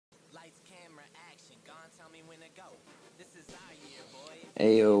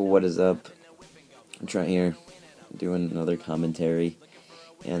Ayo, what is up? I'm trying here, doing another commentary,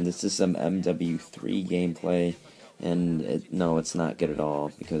 and this is some MW3 gameplay, and no, it's not good at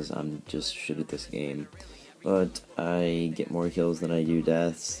all, because I'm just shit at this game, but I get more kills than I do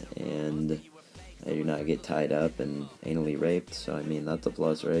deaths, and I do not get tied up and anally raped, so I mean, that's a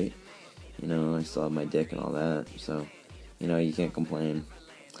plus, right? You know, I still have my dick and all that, so, you know, you can't complain.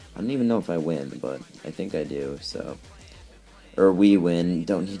 I don't even know if I win, but I think I do, so... Or we win.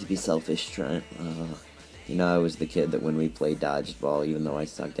 Don't need to be selfish, Trent. You know, I was the kid that when we played dodgeball, even though I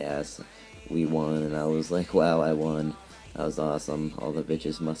sucked ass, we won, and I was like, wow, I won. That was awesome. All the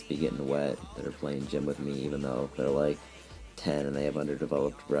bitches must be getting wet that are playing gym with me, even though they're like 10 and they have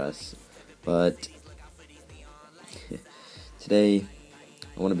underdeveloped breasts. But today,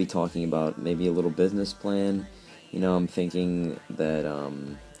 I want to be talking about maybe a little business plan. You know, I'm thinking that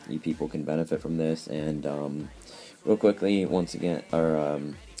you people can benefit from this, and real quickly, once again, a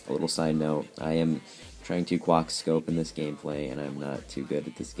little side note, I am trying to quack scope in this gameplay, and I'm not too good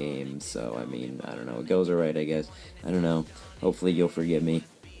at this game, so, I mean, I don't know, it goes alright, I guess, I don't know, hopefully you'll forgive me,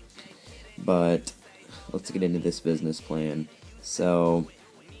 but, let's get into this business plan. So,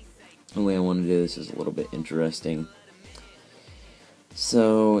 the way I want to do this is a little bit interesting.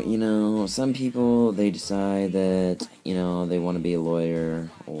 So, you know, some people, they decide that, you know, they want to be a lawyer,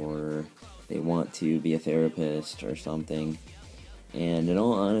 or they want to be a therapist or something, and in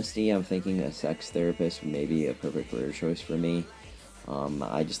all honesty, I'm thinking a sex therapist may be a perfect career choice for me.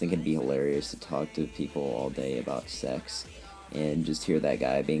 I just think it'd be hilarious to talk to people all day about sex, and just hear that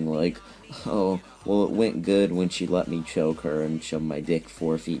guy being like, oh, well, it went good when she let me choke her and shove my dick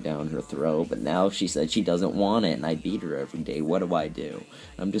 4 feet down her throat, but now she said she doesn't want it, and I beat her every day. What do I do?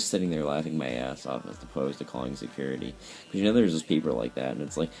 I'm just sitting there laughing my ass off as opposed to calling security. Because, you know, there's just people like that, and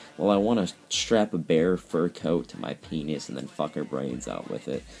it's like, well, I want to strap a bear fur coat to my penis and then fuck her brains out with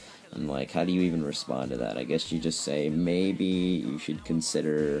it. And, like, how do you even respond to that? I guess you just say, maybe you should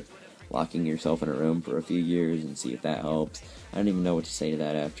consider locking yourself in a room for a few years and see if that helps. I don't even know what to say to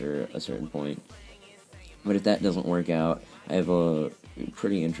that after a certain point. But if that doesn't work out, I have a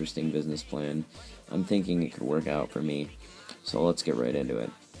pretty interesting business plan. I'm thinking it could work out for me. So let's get right into it.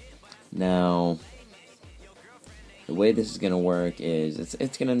 Now, the way this is going to work is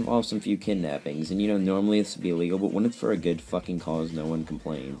it's going to involve some few kidnappings. And, you know, normally this would be illegal, but when it's for a good fucking cause, no one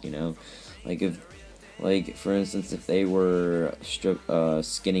complains, you know? Like, for instance, if they were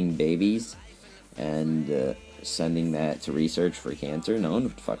skinning babies and sending that to research for cancer, no one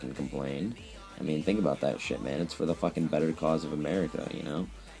would fucking complain. I mean, think about that shit, man. It's for the fucking better cause of America, you know?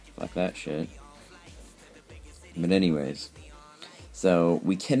 Fuck that shit. But anyways, so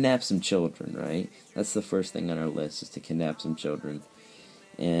we kidnap some children, right? That's the first thing on our list, is to kidnap some children.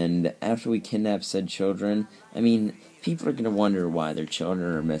 And after we kidnap said children, I mean, people are going to wonder why their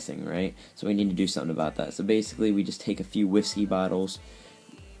children are missing, right? So we need to do something about that. So basically, we just take a few whiskey bottles,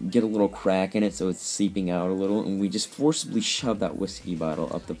 get a little crack in it so it's seeping out a little, and we just forcibly shove that whiskey bottle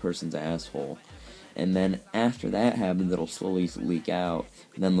up the person's asshole. And then after that happens, it'll slowly leak out,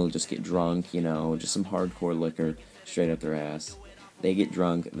 and then they'll just get drunk, you know, just some hardcore liquor straight up their ass. They get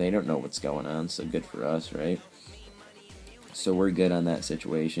drunk, they don't know what's going on, so good for us, right? So we're good on that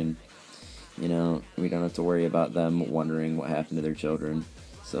situation. You know, we don't have to worry about them wondering what happened to their children.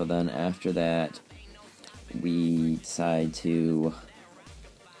 So then after that, we decide to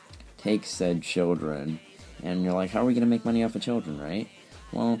take said children. And you're like, how are we going to make money off of children, right?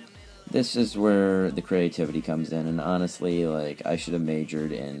 Well, this is where the creativity comes in. And honestly, like, I should have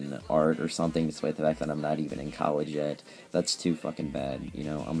majored in art or something, despite the fact that I'm not even in college yet. That's too fucking bad. You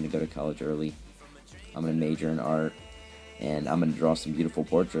know, I'm going to go to college early. I'm going to major in art. And I'm going to draw some beautiful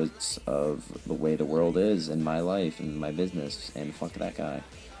portraits of the way the world is in my life and my business, and fuck that guy.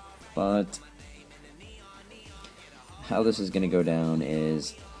 But how this is going to go down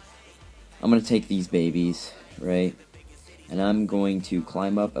is I'm going to take these babies, right? And I'm going to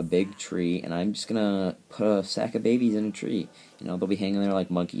climb up a big tree, and I'm just going to put a sack of babies in a tree. You know, they'll be hanging there like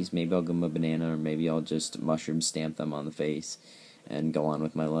monkeys. Maybe I'll give them a banana, or maybe I'll just mushroom stamp them on the face and go on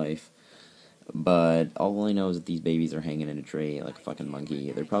with my life. But all I know is that these babies are hanging in a tree like a fucking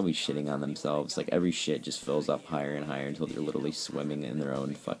monkey. They're probably shitting on themselves. Like, every shit just fills up higher and higher until they're literally swimming in their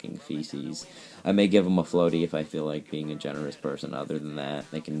own fucking feces. I may give them a floaty if I feel like being a generous person. Other than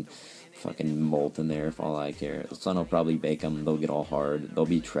that, they can fucking molt in there for all I care. The sun will probably bake them. They'll get all hard. They'll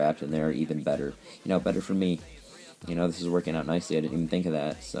be trapped in there, even better. You know, better for me. You know, this is working out nicely. I didn't even think of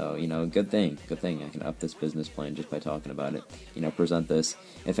that. So, you know, good thing. Good thing. I can up this business plan just by talking about it. You know, present this.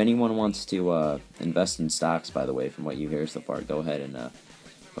 If anyone wants to invest in stocks, by the way, from what you hear so far, go ahead and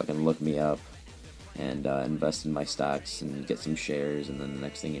fucking look me up. and invest in my stocks and get some shares, and then the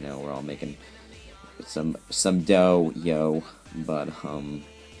next thing you know, we're all making some dough, yo. But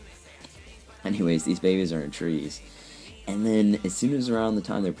anyways, these babies are in trees, and then as soon as around the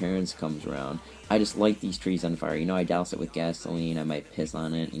time their parents comes around, I just light these trees on fire. You know, I douse it with gasoline. I might piss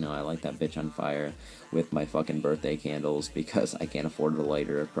on it. You know, I light that bitch on fire with my fucking birthday candles because I can't afford a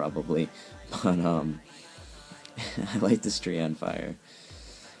lighter probably. But I light this tree on fire.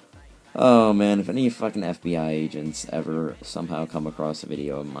 Oh man, if any fucking FBI agents ever somehow come across a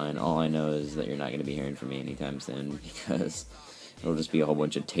video of mine, all I know is that you're not going to be hearing from me anytime soon, because it'll just be a whole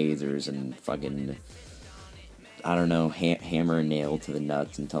bunch of tasers and fucking, I don't know, hammer and nail to the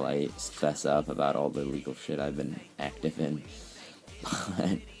nuts until I fess up about all the illegal shit I've been active in.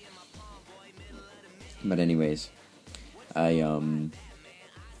 But anyways, I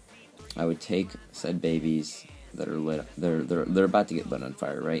would take said babies that are lit. They're about to get lit on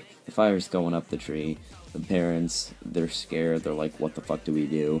fire, right? The fire's going up the tree. The parents, they're scared. They're like, "What the fuck do we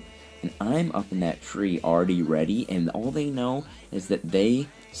do?" And I'm up in that tree already ready, and all they know is that they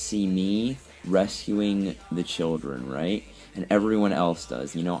see me rescuing the children, right? And everyone else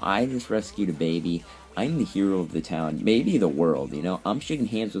does. You know, I just rescued a baby. I'm the hero of the town, maybe the world, you know? I'm shaking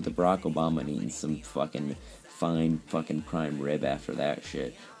hands with the Barack Obama and eating some fucking fine fucking prime rib after that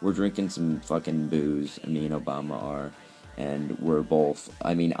shit. We're drinking some fucking booze, me and Obama are, and we're both,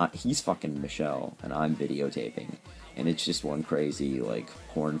 I mean, he's fucking Michelle, and I'm videotaping, and it's just one crazy, like,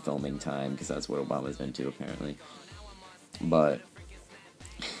 porn filming time, because that's what Obama's into, apparently. But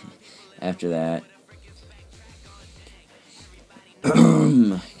after that,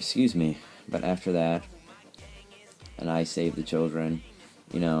 excuse me, but after that, and I save the children,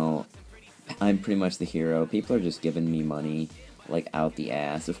 you know, I'm pretty much the hero. People are just giving me money, like, out the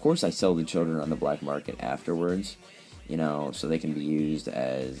ass. Of course, I sell the children on the black market afterwards, you know, so they can be used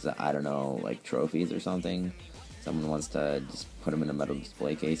as, I don't know, like, trophies or something. Someone wants to just put them in a metal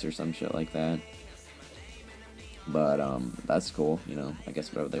display case or some shit like that. But, that's cool, you know, I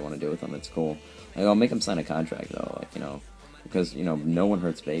guess whatever they want to do with them, it's cool. Like, I'll make them sign a contract, though, like, you know, because, you know, no one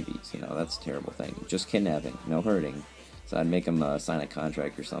hurts babies, you know, that's a terrible thing. Just kidnapping, no hurting. So I'd make them sign a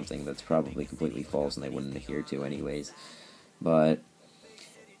contract or something that's probably completely false and they wouldn't adhere to anyways. But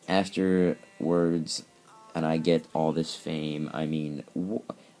afterwards, and I get all this fame, I mean,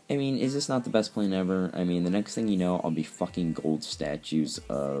 is this not the best plan ever? I mean, the next thing you know, I'll be fucking gold statues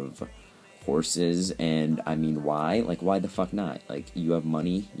of horses, and I mean, why? Like, why the fuck not? Like, you have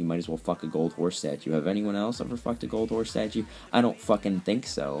money, you might as well fuck a gold horse statue. Have anyone else ever fucked a gold horse statue? I don't fucking think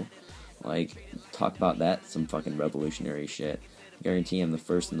so. Like, talk about that, some fucking revolutionary shit. Guarantee I'm the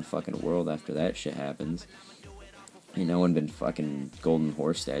first in the fucking world after that shit happens. Ain't no one been fucking golden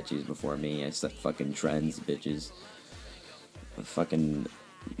horse statues before me. I set fucking trends, bitches. Fucking,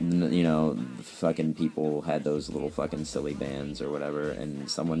 you know, fucking people had those little fucking silly bands or whatever, and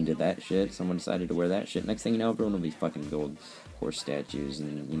someone did that shit, someone decided to wear that shit. Next thing you know, everyone will be fucking gold horse statues,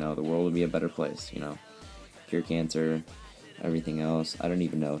 and, you know, the world will be a better place, you know. Cure cancer, everything else, I don't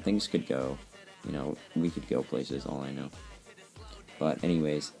even know. Things could go, you know, we could go places, all I know. But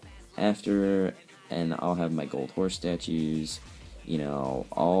anyways, after, and I'll have my gold horse statues, you know,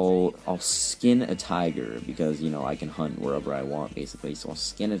 I'll skin a tiger, because, you know, I can hunt wherever I want, basically, so I'll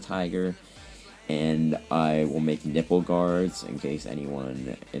skin a tiger, and I will make nipple guards, in case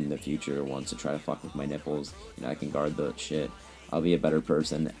anyone in the future wants to try to fuck with my nipples, you know, I can guard the shit. I'll be a better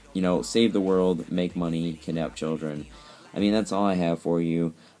person, you know, save the world, make money, kidnap children. I mean, that's all I have for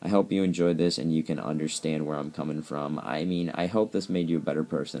you. I hope you enjoyed this and you can understand where I'm coming from. I mean, I hope this made you a better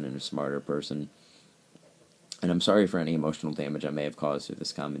person and a smarter person. And I'm sorry for any emotional damage I may have caused through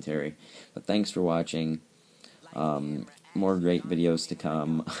this commentary. But thanks for watching. More great videos to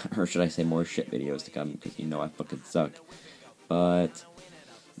come. Or should I say more shit videos to come, because you know I fucking suck. But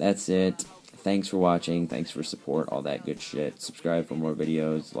that's it. Thanks for watching, thanks for support, all that good shit. Subscribe for more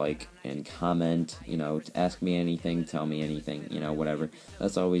videos, like, and comment, you know, ask me anything, tell me anything, you know, whatever.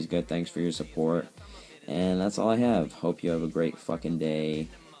 That's always good, thanks for your support. And that's all I have. Hope you have a great fucking day,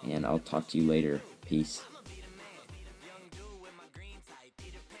 and I'll talk to you later. Peace.